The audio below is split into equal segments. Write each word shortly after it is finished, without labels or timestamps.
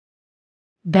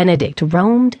Benedict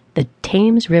roamed the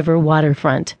Thames River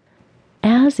waterfront.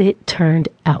 As it turned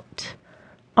out,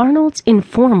 Arnold's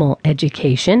informal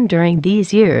education during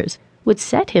these years would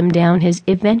set him down his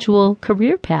eventual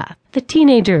career path. The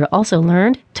teenager also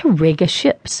learned to rig a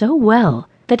ship so well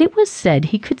that it was said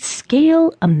he could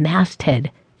scale a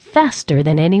masthead faster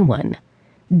than anyone,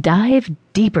 dive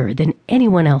deeper than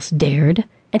anyone else dared,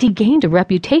 and he gained a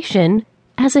reputation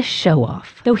as a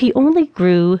show-off. Though he only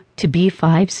grew to be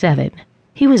 5'7",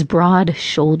 he was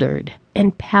broad-shouldered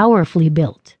and powerfully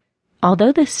built.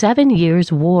 Although the 7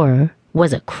 Years' War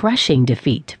was a crushing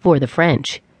defeat for the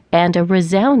French and a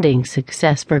resounding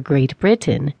success for Great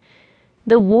Britain,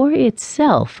 the war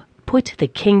itself put the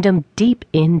kingdom deep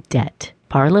in debt.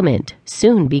 Parliament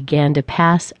soon began to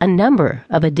pass a number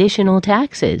of additional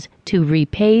taxes to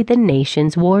repay the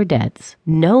nation's war debts.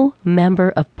 No member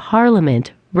of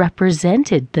Parliament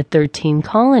represented the 13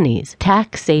 colonies.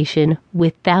 Taxation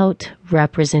without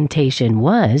representation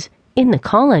was, in the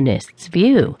colonists'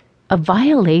 view, a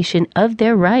violation of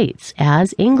their rights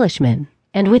as Englishmen.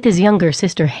 And with his younger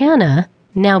sister Hannah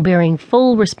now bearing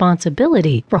full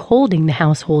responsibility for holding the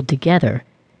household together,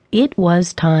 it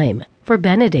was time for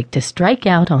Benedict to strike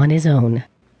out on his own.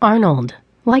 Arnold,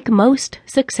 like most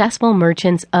successful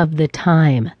merchants of the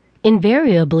time,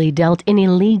 invariably dealt in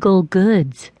illegal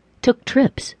goods, took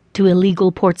trips to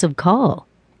illegal ports of call,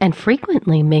 and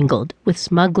frequently mingled with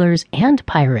smugglers and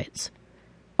pirates.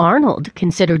 Arnold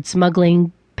considered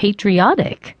smuggling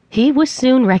patriotic. He was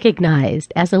soon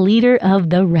recognized as a leader of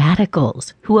the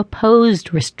radicals who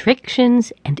opposed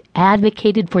restrictions and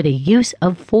advocated for the use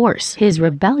of force. His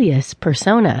rebellious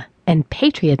persona and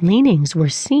patriot leanings were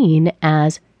seen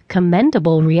as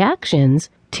commendable reactions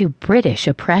to British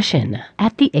oppression.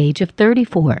 At the age of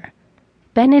 34,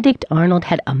 Benedict Arnold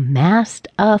had amassed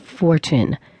a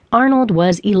fortune. Arnold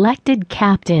was elected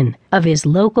captain of his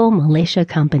local militia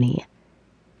company.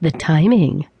 The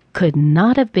timing could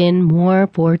not have been more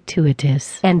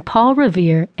fortuitous, and Paul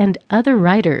Revere and other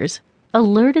writers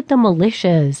alerted the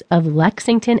militias of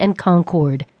Lexington and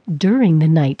Concord during the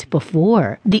night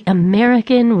before the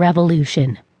American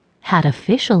Revolution had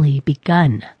officially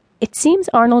begun. It seems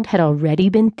Arnold had already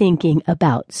been thinking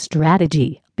about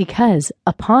strategy, because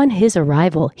upon his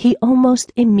arrival, he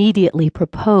almost immediately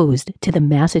proposed to the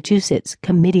Massachusetts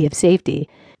Committee of Safety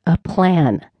a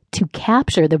plan to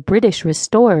capture the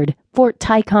British-restored Fort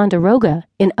Ticonderoga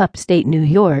in upstate New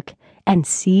York and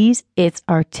seize its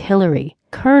artillery.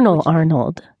 Colonel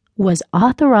Arnold was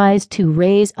authorized to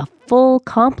raise a full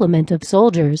complement of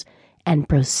soldiers and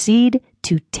proceed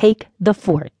to take the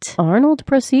fort. Arnold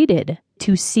proceeded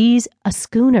to seize a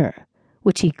schooner,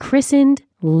 which he christened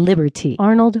Liberty.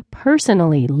 Arnold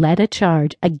personally led a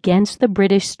charge against the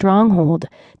British stronghold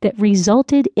that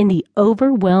resulted in the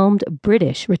overwhelmed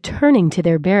British returning to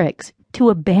their barracks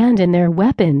to abandon their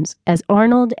weapons as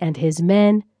Arnold and his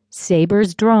men,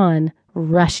 sabers drawn,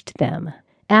 rushed them.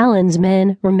 Allen's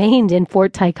men remained in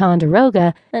Fort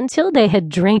Ticonderoga until they had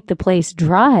drank the place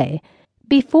dry,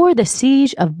 before the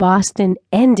siege of Boston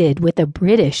ended with a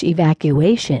British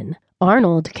evacuation.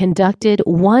 Arnold conducted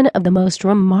one of the most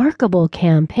remarkable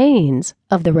campaigns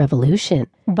of the Revolution.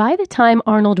 By the time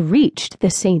Arnold reached the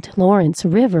St. Lawrence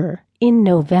River in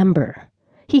November,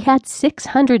 he had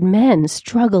 600 men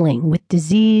struggling with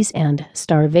disease and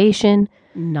starvation.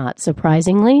 Not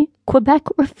surprisingly, Quebec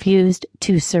refused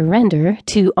to surrender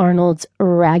to Arnold's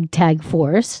ragtag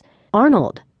force.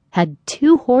 Arnold had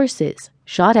 2 horses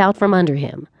shot out from under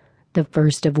him, the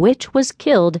first of which was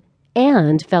killed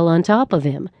and fell on top of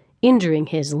him, injuring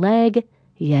his leg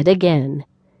yet again.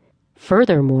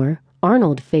 Furthermore,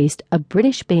 Arnold faced a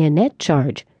British bayonet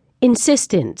charge,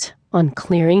 insistent on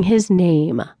clearing his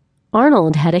name.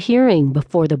 Arnold had a hearing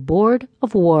before the Board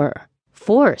of War.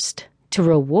 Forced to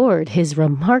reward his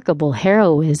remarkable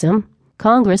heroism,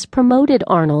 Congress promoted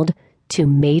Arnold to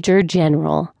Major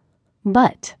General.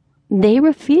 But they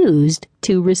refused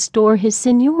to restore his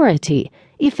seniority,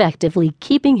 effectively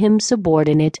keeping him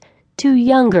subordinate to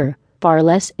younger, far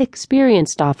less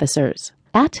experienced officers.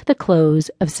 At the close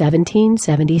of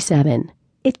 1777,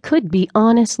 it could be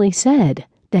honestly said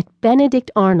that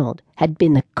Benedict Arnold had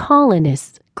been the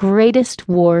colonists' greatest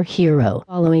war hero.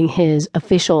 Following his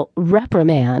official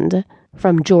reprimand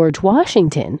from George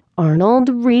Washington, Arnold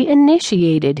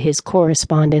reinitiated his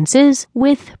correspondences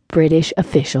with British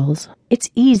officials.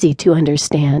 It's easy to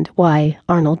understand why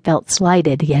Arnold felt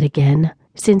slighted yet again,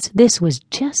 since this was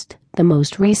just the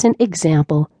most recent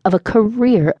example of a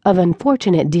career of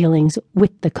unfortunate dealings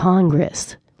with the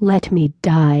Congress. Let me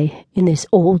die in this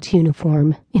old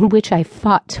uniform in which I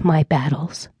fought my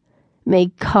battles. May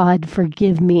God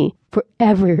forgive me for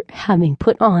ever having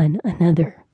put on another.